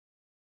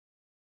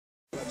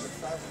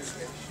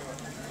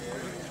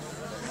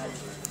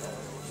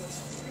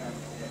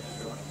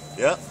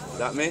Yeah,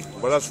 that me?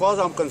 Well, as far as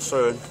I'm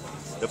concerned,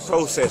 the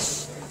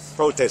protest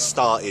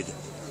started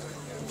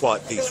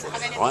quite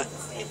peacefully, right?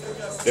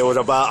 There was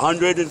about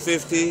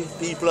 150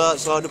 people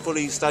outside the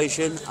police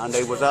station, and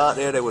they was out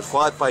there, they was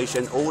quite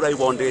patient. All they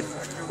wanted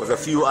was a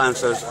few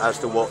answers as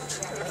to what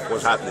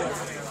was happening.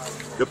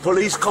 The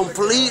police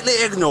completely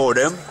ignored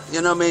them,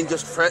 you know what I mean,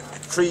 just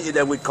treated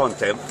them with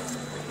contempt.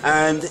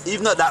 And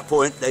even at that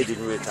point, they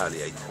didn't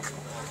retaliate.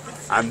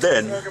 And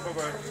then,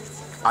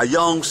 a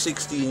young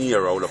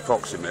 16-year-old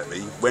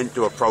approximately went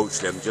to approach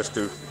them just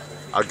to,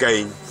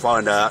 again,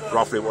 find out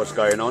roughly what's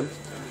going on.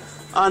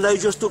 And they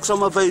just took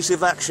some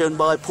evasive action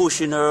by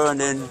pushing her and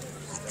then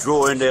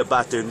drawing their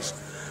batons.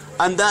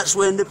 And that's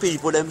when the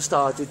people then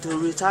started to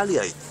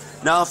retaliate.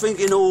 Now, I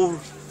think in all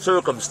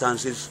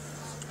circumstances,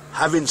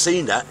 having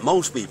seen that,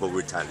 most people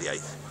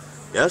retaliate.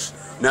 Yes?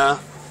 Now,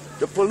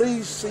 the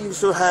police seems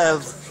to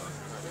have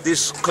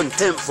this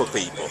contempt for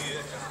people.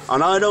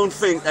 And I don't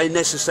think they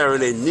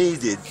necessarily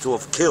needed to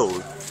have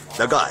killed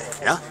the guy,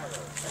 yeah?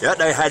 Yeah,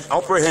 they had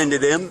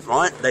apprehended him,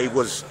 right? They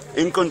was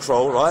in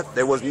control, right?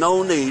 There was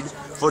no need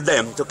for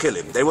them to kill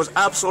him. There was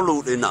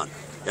absolutely none,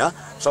 yeah?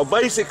 So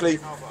basically,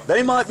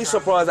 they might be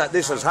surprised that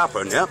this has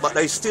happened, yeah? But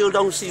they still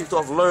don't seem to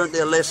have learned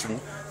their lesson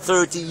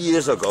 30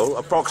 years ago,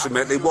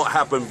 approximately, what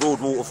happened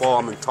Broadwater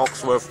Farm and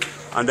Toxworth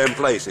and them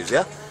places,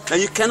 yeah? Now,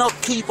 you cannot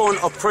keep on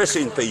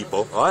oppressing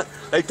people, right?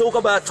 They talk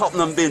about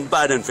Tottenham being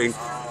bad and things.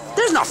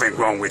 There's nothing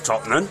wrong with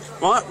Tottenham,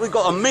 right? We've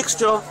got a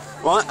mixture,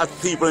 right,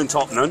 of people in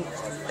Tottenham.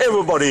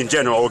 Everybody in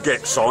general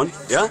gets on,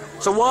 yeah?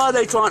 So why are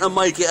they trying to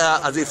make it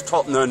out as if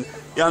Tottenham,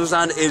 you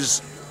understand,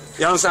 is,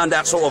 you understand,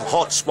 that sort of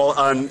hot spot,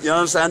 and, you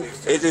understand,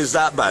 it is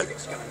that bad?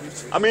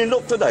 I mean,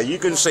 look today, you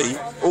can see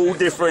all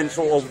different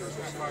sort of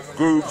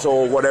groups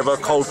or whatever,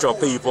 culture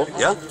people,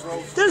 yeah?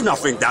 There's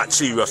nothing that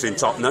serious in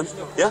Tottenham,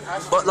 yeah?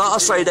 But like I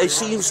say, they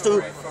seem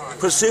to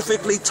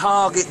specifically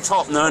target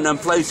Tottenham and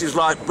places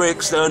like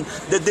Brixton,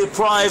 the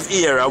deprived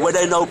era where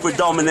they know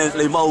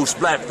predominantly most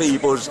black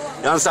peoples,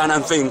 you understand,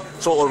 and things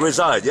sort of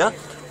reside, yeah?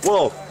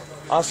 Well,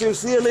 I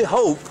sincerely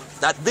hope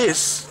that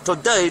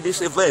today,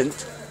 this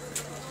event,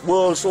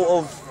 will sort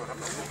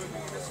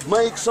of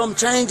make some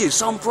changes,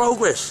 some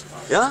progress,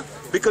 yeah?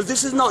 Because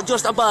this is not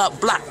just about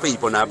black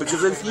people now,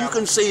 because if you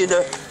can see in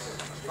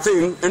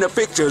the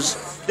pictures,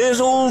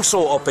 there's all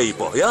sort of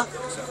people, yeah?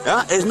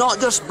 Yeah, it's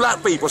not just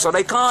black people, so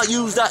they can't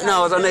use that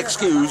now as an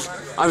excuse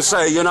and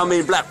say, you know what I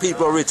mean, black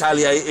people are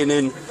retaliating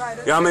in, you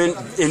know what I mean,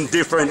 in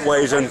different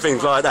ways and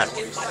things like that,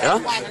 yeah?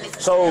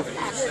 So,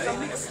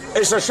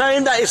 it's a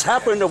shame that it's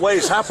happened the way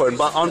it's happened,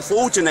 but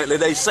unfortunately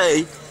they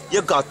say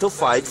you got to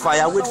fight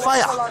fire with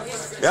fire,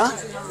 yeah?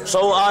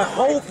 So I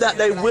hope that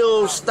they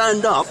will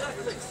stand up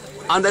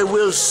and they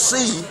will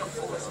see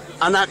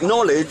and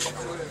acknowledge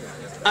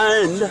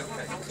and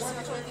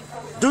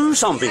do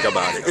something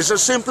about it. It's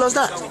as simple as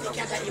that.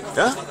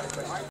 Yeah?